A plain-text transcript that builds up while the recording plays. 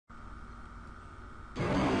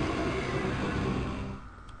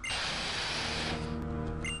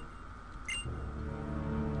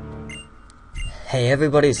Hey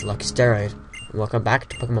everybody, it's Lucky Steroid, and welcome back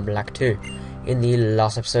to Pokemon Black 2. In the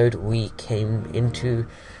last episode, we came into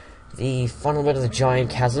the final bit of the Giant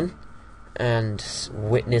Chasm, and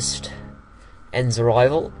witnessed En's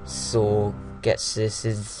arrival, saw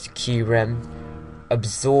Ghetsis' QREM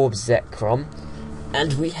absorb Zekrom,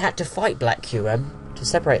 and we had to fight Black QREM to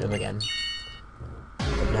separate them again.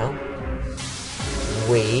 But now,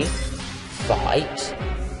 we fight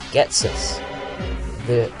Ghetsis,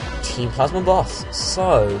 the Team Plasma boss.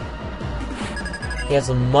 So he has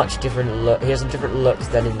a much different look. He has a different look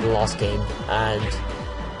than in the last game, and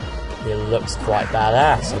he looks quite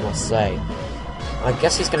badass, I must say. I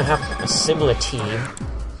guess he's going to have a similar team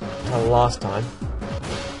to last time.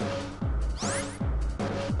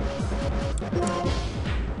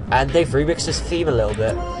 And they've remixed his theme a little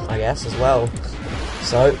bit, I guess, as well.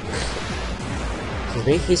 So, excuse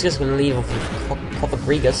me, he's just going to leave off with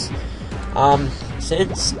Coppergregas.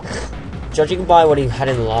 Since, judging by what he had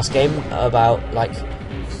in the last game, about, like,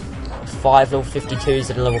 5 level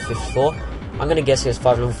 52s and a level 54, I'm going to guess he has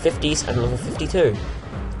 5 level 50s and a level 52.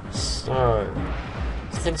 So,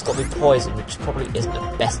 this thing's got to be poison, which probably isn't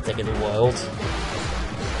the best thing in the world.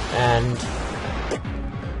 And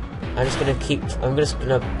I'm just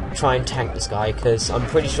gonna try and tank this guy, because I'm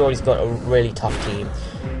pretty sure he's got a really tough team.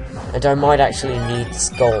 And I might actually need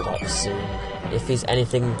Skulldock soon, if he's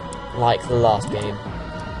anything like the last game.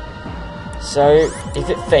 So, if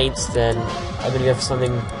it faints, then I'm gonna go for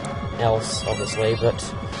something else, obviously, but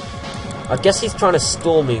I guess he's trying to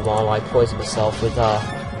stall me while I poison myself with,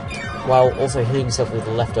 while also healing himself with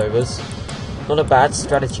the leftovers. Not a bad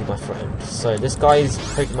strategy, my friend. So, this guy's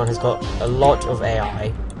Pokemon has got a lot of AI,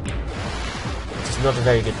 which is not a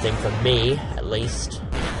very good thing for me, at least.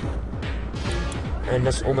 And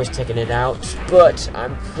that's almost taken it out, but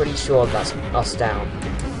I'm pretty sure that's us down.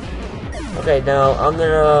 Okay, now I'm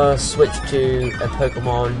gonna switch to a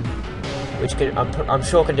Pokemon which I'm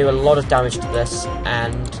sure can do a lot of damage to this,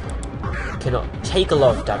 and cannot take a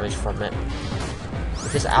lot of damage from it.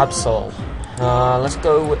 Which is Absol. Let's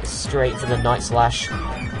go straight for the Night Slash,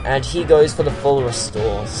 and he goes for the full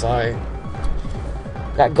restore. So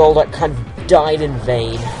that Golduck kind of died in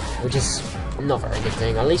vain, which is not a very good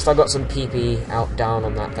thing. At least I got some PP out down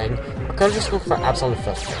on that thing. I could have just gone for Absol in the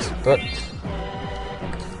first place, but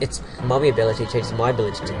it's Mummy ability changes my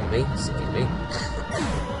ability to Mummy. Excuse me.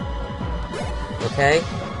 Okay.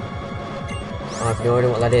 I have no idea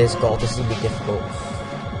what that is. God, this is gonna be difficult.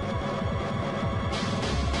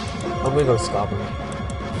 I'm gonna go with Scarborough.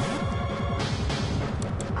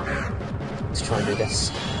 Let's try and do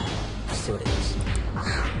this. Let's see what it is.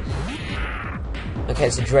 Okay,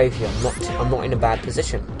 it's a Drapion. I'm not in a bad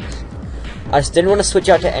position. I just didn't want to switch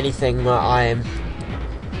out to anything where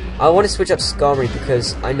I want to switch up Skarmory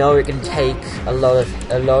because I know it can take a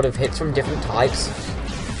lot of hits from different types,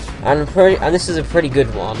 and this is a pretty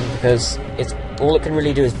good one because all it can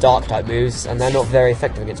really do is Dark type moves, and they're not very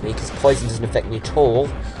effective against me because Poison doesn't affect me at all.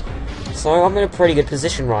 So I'm in a pretty good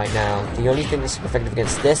position right now. The only thing that's effective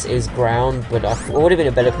against this is Ground, but I would have been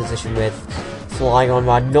in a better position with Flygon.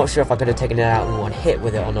 But I'm not sure if I could have taken it out in one hit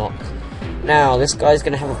with it or not. Now this guy's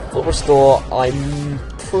going to have a full restore. I'm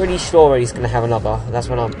pretty sure he's going to have another. That's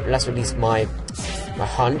at least my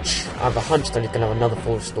hunch. I have a hunch that he's going to have another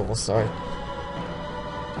full restore. So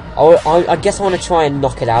I guess I want to try and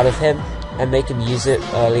knock it out of him and make him use it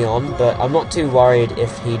early on. But I'm not too worried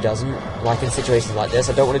if he doesn't. Like in situations like this,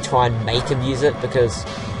 I don't want to try and make him use it because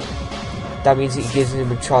that means it gives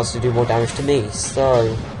him a chance to do more damage to me.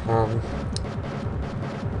 So I'm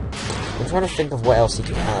trying to think of what else he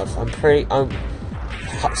can have.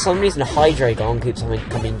 For some reason Hydreigon keeps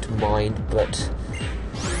coming to mind, but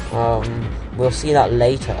we'll see that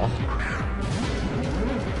later.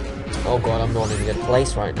 Oh god, I'm not in a good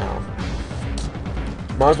place right now.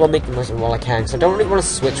 Might as well make the most of it while I can, because I don't really want to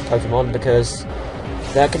switch Pokemon, because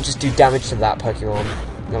then I can just do damage to that Pokemon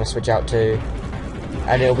I'm going to switch out to,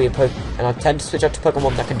 and it'll be and I tend to switch out to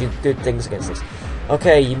Pokemon that can do good things against this.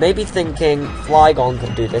 Okay, you may be thinking Flygon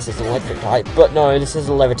can do this, it's an electric type, but no, this is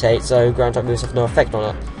a Levitate, so ground type moves have no effect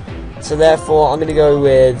on it. So therefore, I'm going to go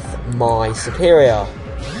with my Superior.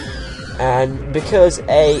 And because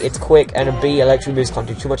A, it's quick, and B, electric moves can't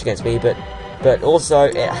do too much against me, but also,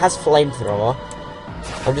 it has Flamethrower.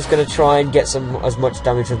 I'm just going to try and get as much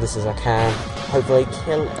damage of this as I can. Hopefully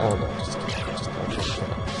kill... oh no, just kill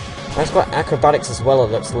it. That's got Acrobatics as well,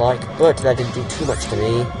 it looks like, but that didn't do too much to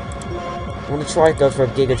me. I want to try and go for a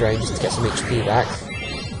Giga Drain just to get some HP back.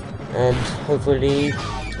 And hopefully...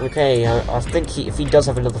 okay, I think if he does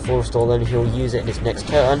have another full restore, then he'll use it in his next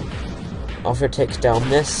turn. After it takes down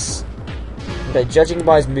this. Okay, judging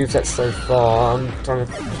by his moveset so far, I'm trying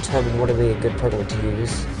to determine what would be a good Pokemon to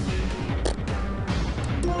use.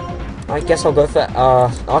 I guess I'll go for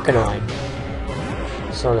Arcanine.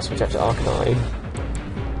 So let's switch out to Arcanine.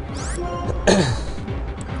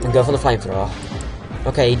 And go for the Flamethrower.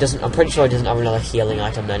 Okay, he doesn't. I'm pretty sure he doesn't have another healing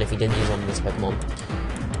item then if he didn't use one of this Pokemon.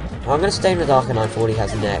 I'm gonna stay with Arcanine for what he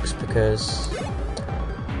has next because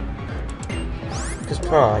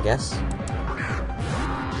Pro, I guess.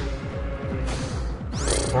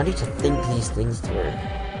 I need to think these things through.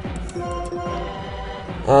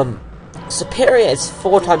 Superior is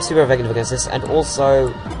 4 times super effective against this, and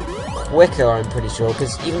also quicker, I'm pretty sure,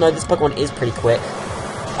 because even though this Pokemon is pretty quick,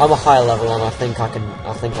 I'm a higher level, and I think I can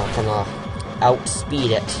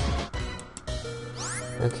outspeed it.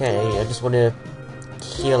 Okay, I just want to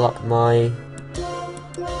heal up my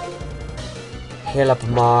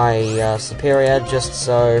Superior, just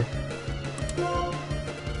so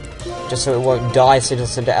it won't die as soon as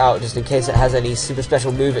I send it out, just in case it has any super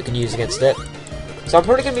special move it can use against it. So I'm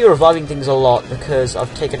probably going to be reviving things a lot, because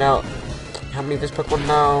I've taken out... How many of this Pokemon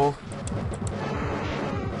now?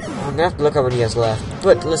 I'm going to have to look up what he has left.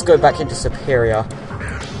 But let's go back into Superior.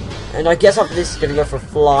 And I guess after this, he's going to go for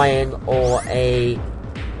Flying or a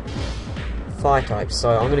Fire type.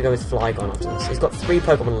 So I'm going to go with Flygon after this. He's got 3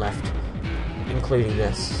 Pokemon left, including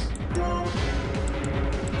this. I'm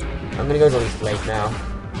going to go with Leaf Blade now.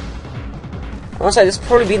 I want to say, this has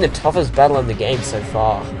probably been the toughest battle in the game so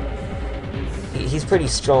far. He's pretty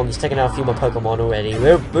strong. He's taken out a few more Pokemon already.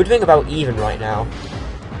 We're doing about even right now.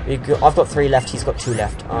 I've got 3 left. He's got 2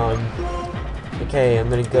 left. Okay, I'm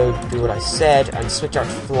gonna go do what I said and switch out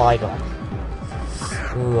to Flygon.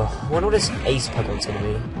 Ooh, I wonder what his ace Pokemon's gonna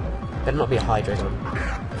be. Better not be a Hydreigon.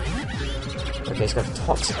 Okay, he's got a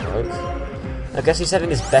Toxicroak. I guess he's saving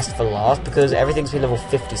his best for last because everything's been level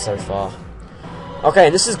 50 so far. Okay,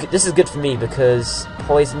 and this is good for me because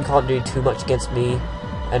Poison can't do too much against me.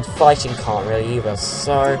 And Fighting can't really either,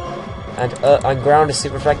 so... And Ground is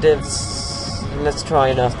super effective. Let's try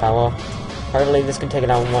an Earth Power. Hopefully this can take it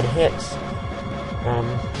out in 1 hit.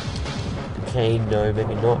 Okay, no,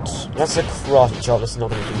 maybe not. That's a Karate Chop, that's not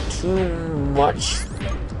going to do too much.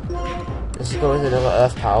 Let's go with another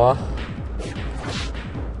Earth Power.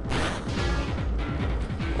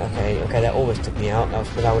 Okay, that almost took me out.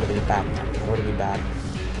 That would have been bad. That would have been bad.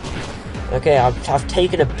 Okay, I've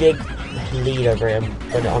taken a big lead over him,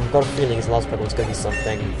 but I've got a feeling his last Pokemon's going to be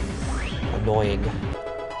something annoying.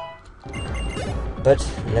 But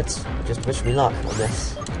let's just wish me luck on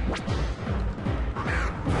this.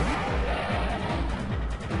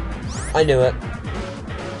 I knew it.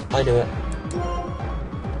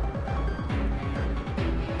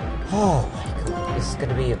 Oh my god, this is going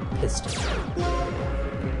to be a piston.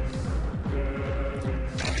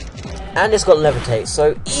 And it's got Levitate,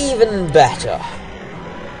 so even better.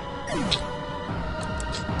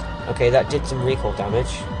 Okay, that did some recall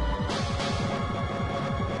damage.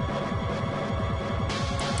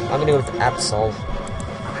 I'm gonna go with Absol.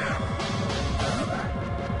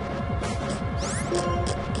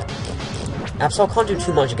 Absol can't do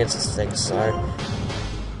too much against this thing, so...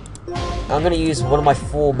 I'm gonna use one of my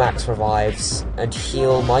 4 max revives and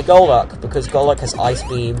heal my Golduck, because Golduck has Ice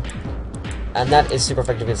Beam. And that is super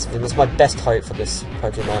effective against him. That's my best hope for this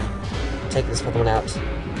Pokemon. Take this Pokemon out.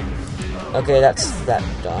 Okay, that's that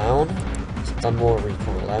down. It's done more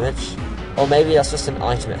recall damage. Or maybe that's just an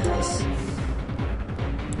item it has.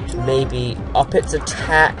 Maybe up its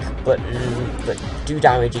attack, but do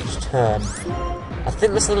damage each turn. I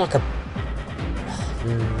think there's something like a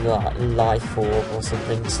life orb or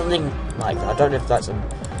something. Something like that. I don't know if that's an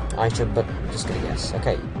item, but I'm just gonna guess.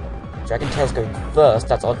 Okay. Dragon Tail's going first.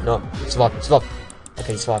 That's odd. No, survive.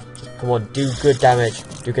 Okay, survive. Just, come on, do good damage.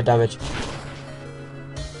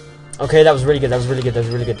 Okay, that was really good.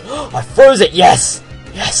 I froze it. Yes.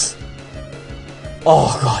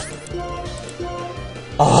 Oh god.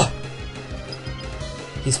 Oh.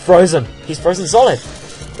 He's frozen. Solid.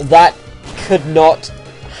 That could not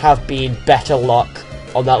have been better luck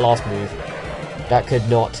on that last move. That could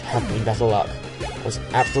not have been better luck. It was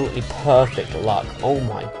absolutely perfect luck. Oh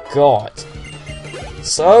my god.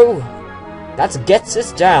 So, that's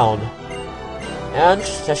Ghetsis down. And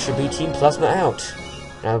that should be Team Plasma out.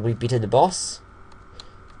 Now we've beaten the boss.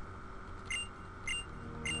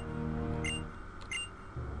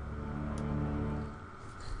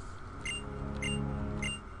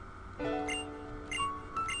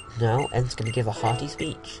 Now, En's gonna give a hearty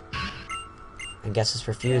speech. And Ghetsis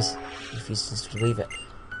refuses to believe it.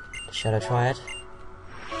 The Shadow Triad.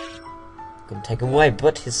 Gonna take him away,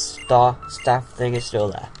 but his staff thing is still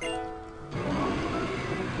there.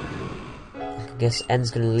 guess N's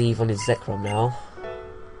gonna leave on his Zekrom now.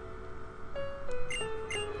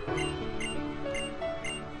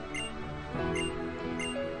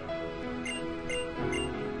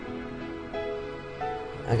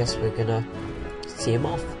 I guess we're gonna see him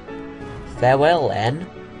off. Farewell, N.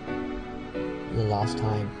 The last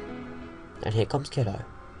time. And here comes Kiddo.